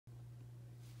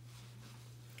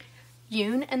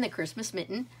Yoon and the Christmas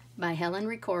Mitten by Helen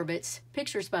Recorbitz.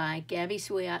 Pictures by Gabby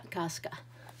Swiat-Koska.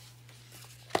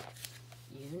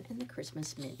 Yoon and the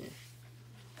Christmas Mitten.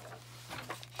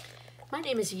 My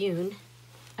name is Yoon.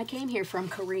 I came here from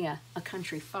Korea, a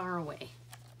country far away.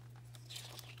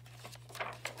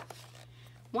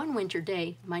 One winter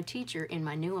day, my teacher in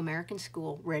my new American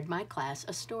school read my class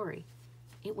a story.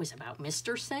 It was about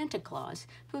Mr. Santa Claus,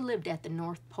 who lived at the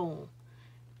North Pole.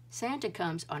 Santa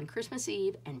comes on Christmas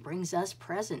Eve and brings us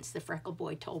presents, the freckled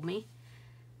boy told me.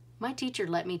 My teacher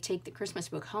let me take the Christmas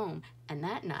book home, and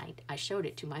that night I showed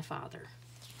it to my father.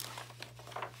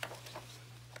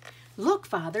 "Look,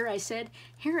 Father," I said,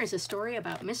 "here is a story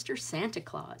about Mr. Santa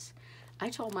Claus." I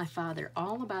told my father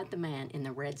all about the man in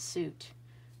the red suit.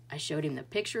 I showed him the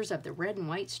pictures of the red and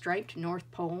white striped North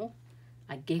Pole.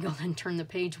 I giggled and turned the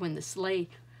page with the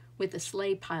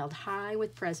sleigh piled high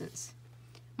with presents.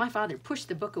 My father pushed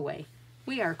the book away.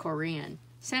 "We are Korean.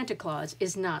 Santa Claus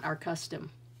is not our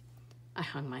custom." I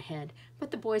hung my head,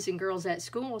 "But the boys and girls at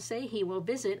school say he will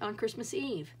visit on Christmas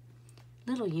Eve."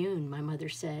 "Little Yoon," my mother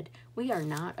said, "we are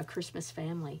not a Christmas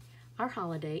family. Our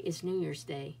holiday is New Year's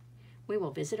Day. We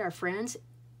will visit our friends,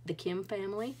 the Kim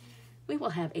family. We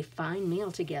will have a fine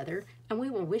meal together, and we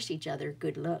will wish each other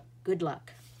good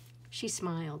luck. She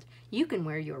smiled. "You can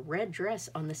wear your red dress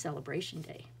on the celebration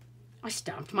day." I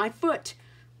stomped my foot.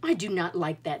 "I do not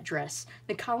like that dress.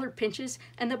 The collar pinches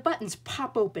and the buttons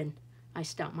pop open." I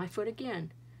stomped my foot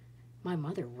again. My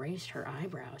mother raised her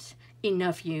eyebrows.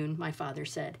 "Enough, Yoon," my father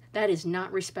said. "That is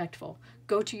not respectful.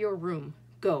 Go to your room.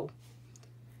 Go."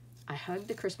 I hugged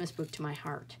the Christmas book to my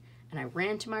heart, and I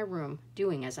ran to my room,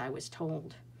 doing as I was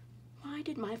told. Why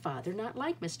did my father not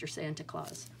like Mr. Santa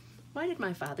Claus? Why did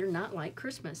my father not like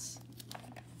Christmas?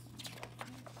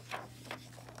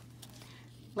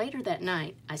 Later that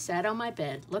night, I sat on my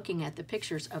bed looking at the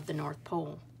pictures of the North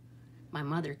Pole. My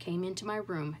mother came into my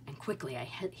room, and quickly I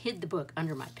hid the book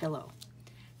under my pillow.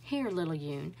 "Here, little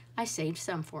Yoon, I saved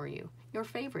some for you. Your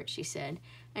favorite," she said,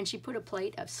 and she put a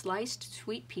plate of sliced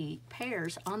sweet pea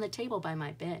pears on the table by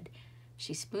my bed.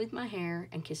 She smoothed my hair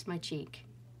and kissed my cheek.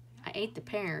 I ate the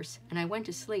pears, and I went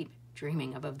to sleep,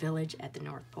 dreaming of a village at the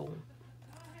North Pole.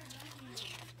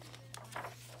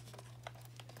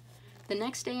 The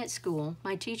next day at school,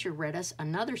 my teacher read us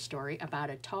another story about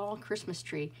a tall Christmas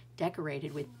tree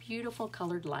decorated with beautiful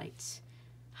colored lights.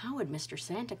 How would Mr.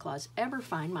 Santa Claus ever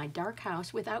find my dark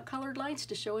house without colored lights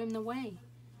to show him the way?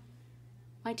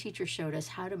 My teacher showed us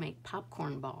how to make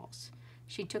popcorn balls.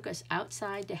 She took us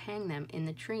outside to hang them in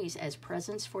the trees as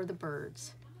presents for the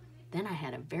birds. Then I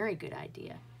had a very good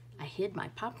idea. I hid my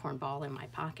popcorn ball in my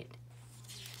pocket.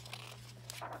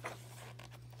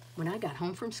 When I got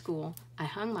home from school, I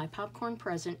hung my popcorn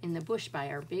present in the bush by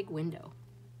our big window.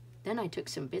 Then I took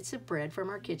some bits of bread from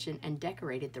our kitchen and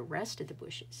decorated the rest of the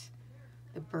bushes.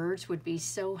 The birds would be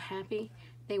so happy.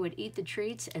 They would eat the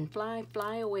treats and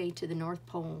fly away to the North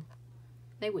Pole.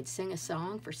 They would sing a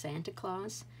song for Santa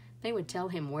Claus. They would tell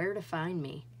him where to find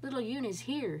me. "Little Yoon is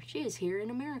here. She is here in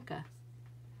America."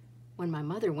 When my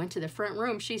mother went to the front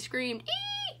room, she screamed,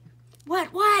 "Ee!"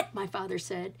 What?" my father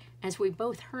said, as we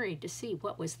both hurried to see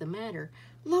what was the matter.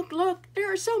 Look,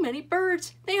 there are so many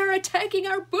birds. They are attacking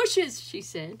our bushes," she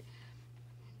said.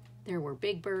 There were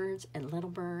big birds and little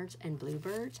birds and blue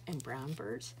birds and brown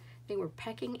birds. They were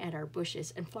pecking at our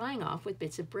bushes and flying off with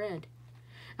bits of bread.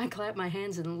 I clapped my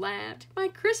hands and laughed. "My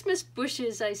Christmas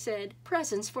bushes," I said,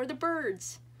 "presents for the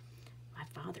birds." My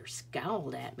father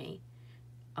scowled at me.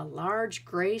 A large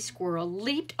gray squirrel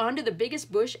leaped onto the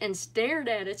biggest bush and stared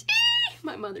at us. "Ee!"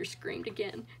 My mother screamed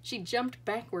again. She jumped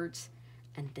backwards.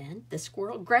 And then the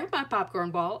squirrel grabbed my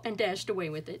popcorn ball and dashed away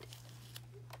with it.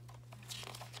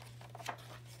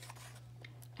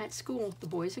 At school, the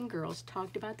boys and girls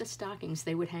talked about the stockings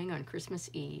they would hang on Christmas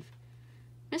Eve.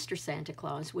 Mr. Santa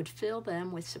Claus would fill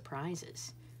them with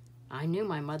surprises. I knew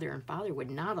my mother and father would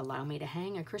not allow me to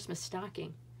hang a Christmas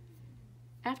stocking.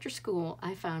 After school,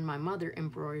 I found my mother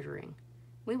embroidering.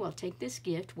 "We will take this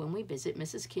gift when we visit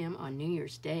Mrs. Kim on New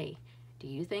Year's Day. Do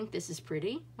you think this is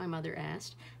pretty?" my mother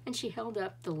asked, and she held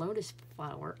up the lotus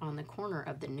flower on the corner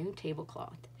of the new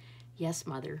tablecloth. "Yes,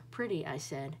 Mother, pretty," I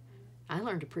said. "I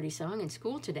learned a pretty song in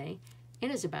school today.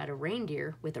 It is about a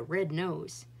reindeer with a red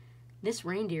nose. This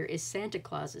reindeer is Santa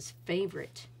Claus's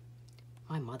favorite."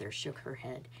 My mother shook her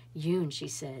head. "Yoon," she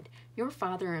said, "your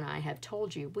father and I have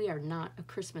told you we are not a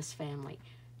Christmas family.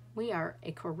 We are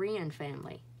a Korean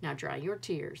family. Now dry your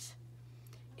tears."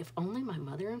 If only my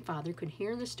mother and father could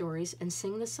hear the stories and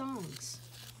sing the songs.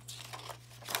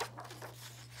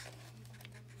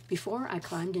 Before I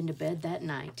climbed into bed that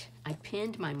night, I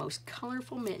pinned my most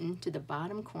colorful mitten to the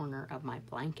bottom corner of my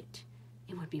blanket.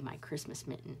 It would be my Christmas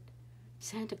mitten.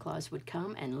 Santa Claus would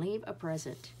come and leave a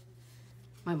present.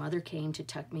 My mother came to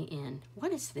tuck me in.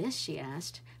 "What is this?" she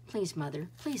asked. "Please,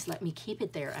 Mother, please let me keep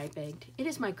it there," I begged. "It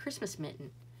is my Christmas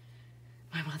mitten."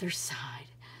 My mother sighed.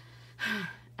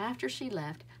 After she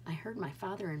left, I heard my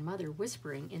father and mother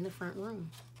whispering in the front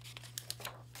room.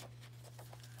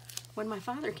 When my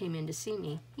father came in to see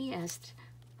me, he asked,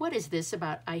 "What is this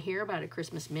I hear about a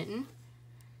Christmas mitten?"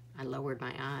 I lowered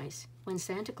my eyes. "When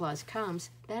Santa Claus comes,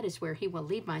 that is where he will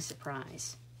leave my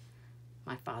surprise."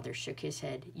 My father shook his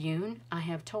head. "Yoon, I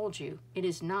have told you, it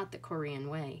is not the Korean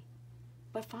way."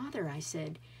 "But Father," I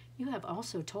said, "you have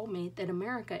also told me that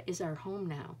America is our home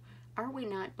now. Are we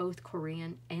not both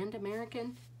Korean and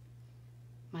American?"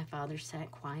 My father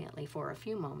sat quietly for a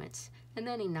few moments, and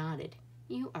then he nodded.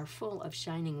 "You are full of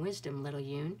shining wisdom, little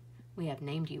Yoon. We have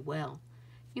named you well.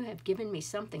 You have given me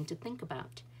something to think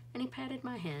about." And he patted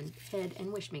my head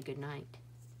and wished me good night.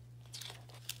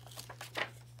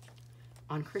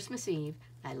 On Christmas Eve,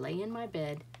 I lay in my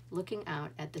bed looking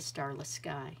out at the starless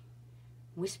sky.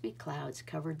 Wispy clouds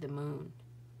covered the moon.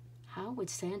 How would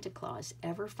Santa Claus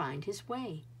ever find his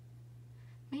way?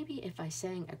 Maybe if I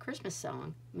sang a Christmas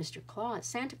song,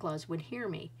 Santa Claus would hear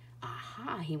me.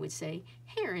 "Aha," he would say,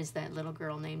 "here is that little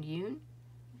girl named Yoon."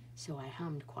 So I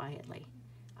hummed quietly.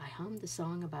 I hummed the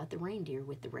song about the reindeer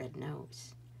with the red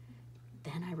nose.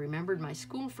 Then I remembered my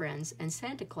school friends, and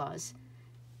Santa Claus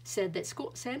said that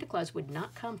Santa Claus would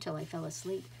not come till I fell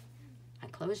asleep. I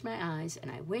closed my eyes, and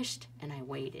I wished, and I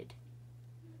waited.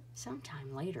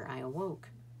 Sometime later, I awoke.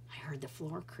 I heard the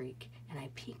floor creak, and I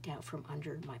peeked out from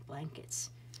under my blankets.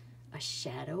 A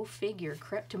shadow figure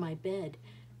crept to my bed.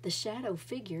 The shadow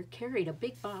figure carried a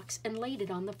big box and laid it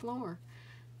on the floor.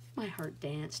 My heart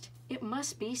danced. It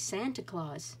must be Santa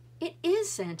Claus. It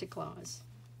is Santa Claus.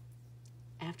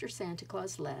 After Santa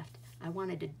Claus left, I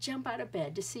wanted to jump out of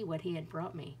bed to see what he had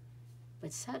brought me.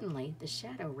 But suddenly, the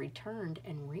shadow returned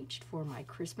and reached for my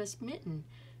Christmas mitten.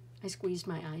 I squeezed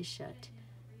my eyes shut,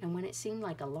 and when it seemed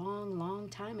like a long, long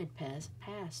time had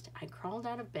passed, I crawled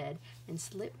out of bed and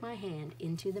slipped my hand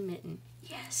into the mitten.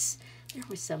 Yes, there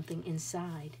was something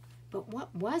inside. But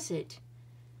what was it?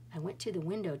 I went to the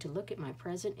window to look at my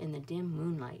present in the dim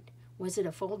moonlight. Was it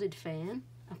a folded fan?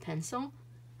 A pencil?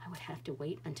 I would have to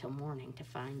wait until morning to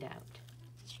find out.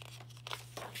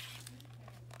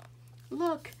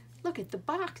 Look at the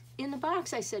box. In the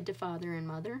box, I said to Father and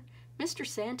Mother. Mr.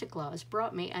 Santa Claus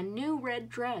brought me a new red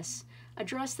dress, a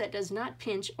dress that does not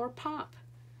pinch or pop.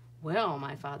 "Well,"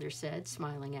 my father said,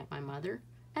 smiling at my mother.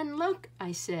 "And look,"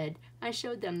 I said. I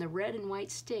showed them the red and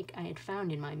white stick I had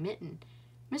found in my mitten.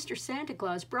 "Mr. Santa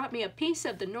Claus brought me a piece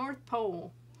of the North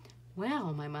Pole."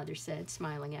 "Well," my mother said,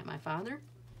 smiling at my father.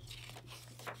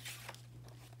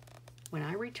 When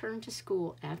I returned to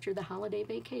school after the holiday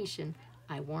vacation,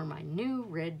 I wore my new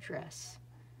red dress.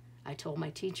 I told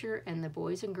my teacher and the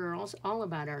boys and girls all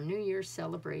about our New Year's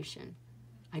celebration.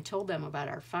 I told them about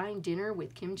our fine dinner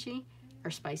with kimchi,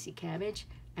 our spicy cabbage,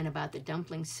 and about the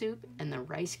dumpling soup and the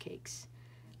rice cakes.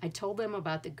 I told them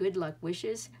about the good luck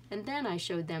wishes, and then I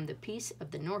showed them the piece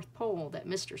of the North Pole that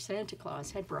Mr. Santa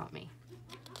Claus had brought me.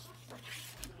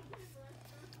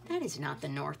 "That is not the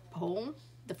North Pole,"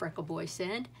 the freckle boy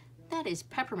said. "That is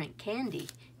peppermint candy.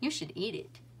 You should eat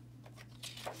it."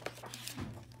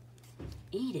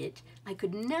 Eat it? I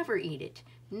could never eat it.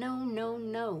 No, no,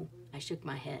 no. I shook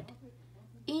my head.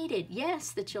 "Eat it,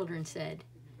 yes," the children said.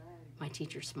 My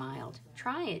teacher smiled.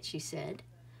 "Try it," she said.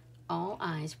 All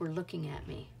eyes were looking at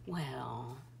me.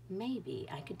 Well, maybe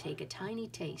I could take a tiny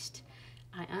taste.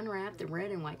 I unwrapped the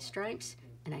red and white stripes,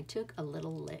 and I took a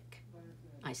little lick.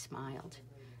 I smiled.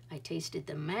 I tasted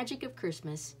the magic of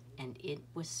Christmas, and it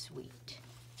was sweet.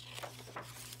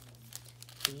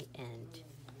 The end.